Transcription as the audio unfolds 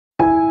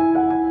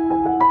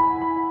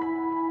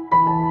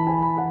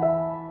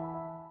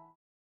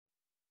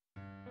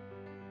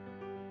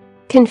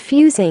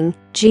Confusing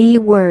G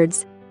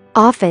words.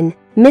 Often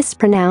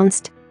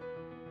mispronounced.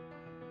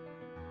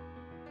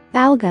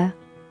 Alga.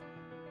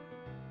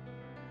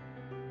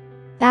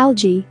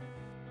 Algae.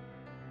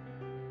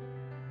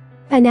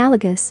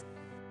 Analogous.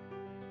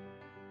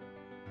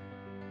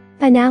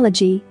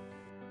 Analogy.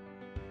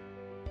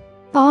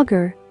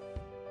 Auger.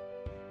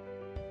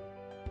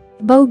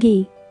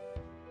 Bogey.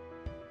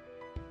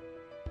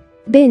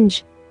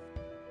 Binge.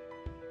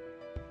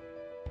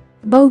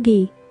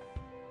 Bogey.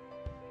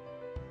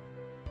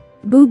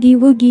 Boogie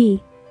woogie.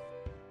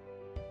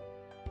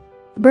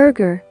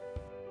 Burger.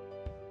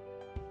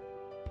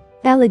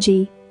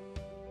 Elegy.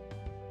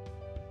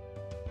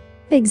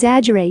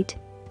 Exaggerate.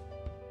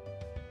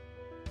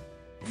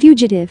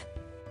 Fugitive.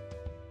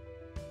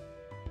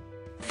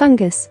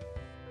 Fungus.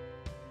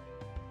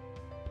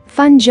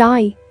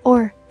 Fungi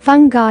or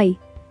fungi.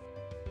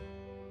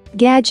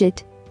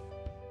 Gadget.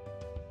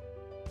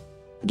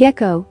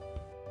 Gecko.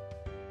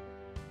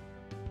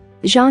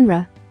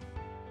 Genre.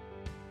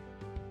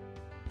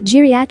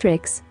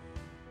 Geriatrics.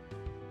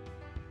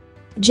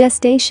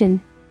 Gestation.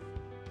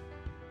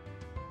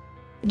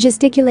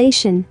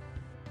 Gesticulation.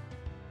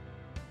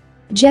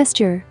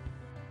 Gesture.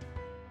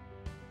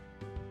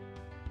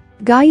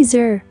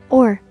 Geyser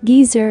or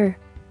geezer.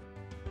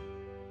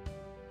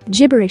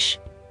 Gibberish.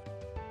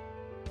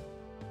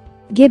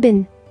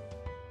 Gibbon.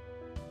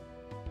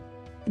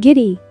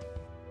 Giddy.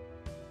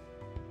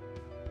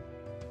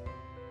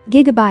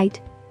 Gigabyte.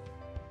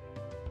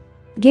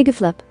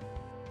 Gigaflip.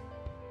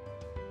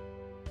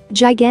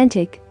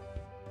 Gigantic.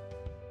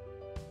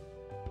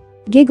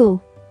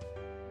 Giggle.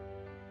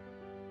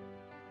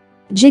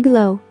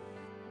 Gigolo.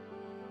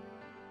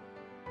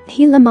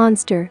 Gila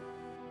monster.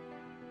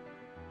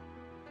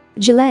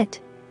 Gillette.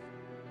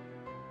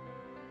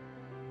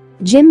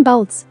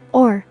 Gimbalts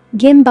or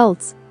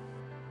gimbalts.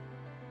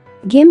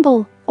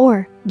 Gimbal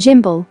or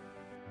gimbal.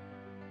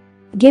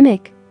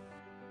 Gimmick.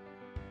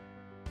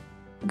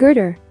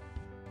 Girder.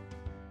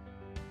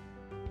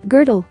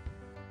 Girdle.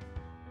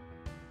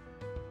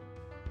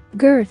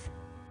 Girth.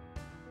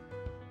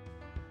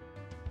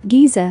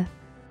 Giza.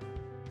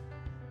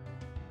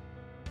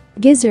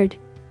 Gizzard.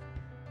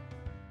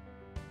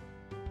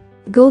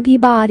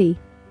 Golgi body.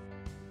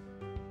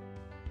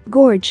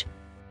 Gorge.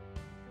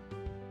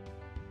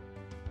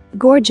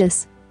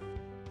 Gorgeous.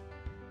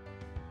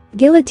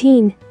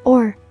 Guillotine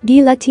or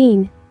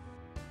guillotine.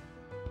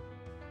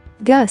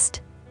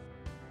 Gust.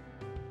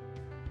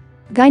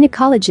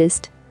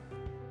 Gynecologist.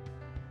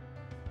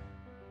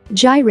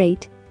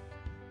 Gyrate.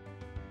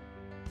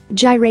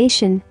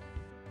 Gyration.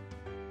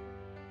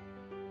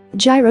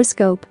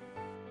 Gyroscope.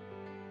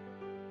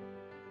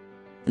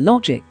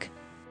 Logic.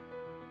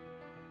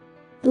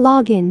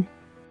 Login.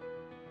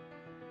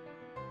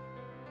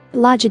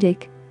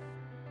 Logidic.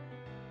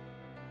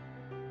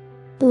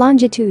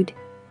 Longitude.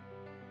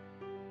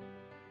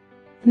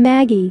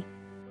 Maggie.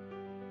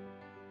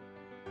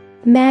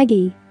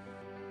 Maggie.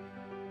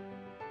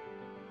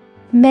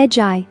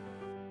 Magi.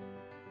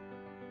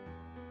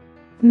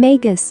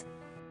 Magus.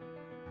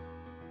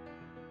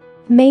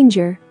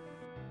 Manger.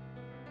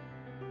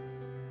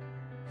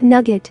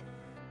 Nugget.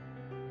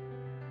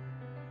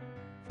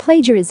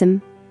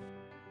 Plagiarism.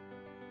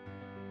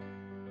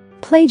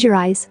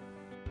 Plagiarize.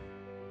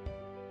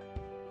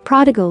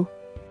 Prodigal.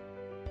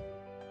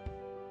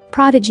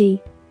 Prodigy.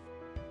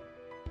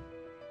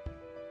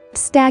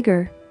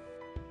 Stagger.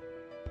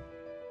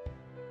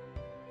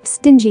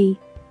 Stingy.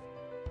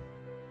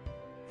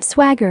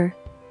 Swagger.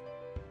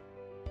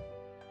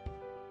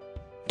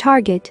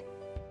 Target.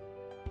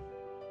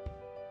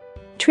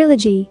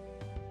 Trilogy.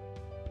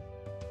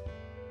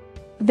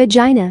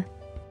 Vagina.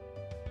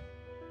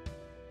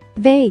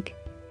 Vague.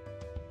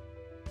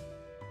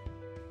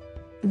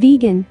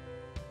 Vegan.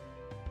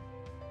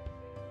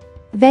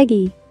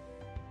 Veggie.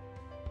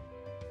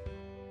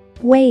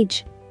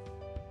 Wage.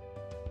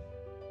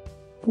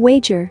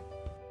 Wager.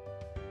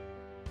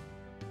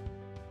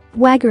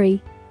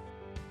 Waggery.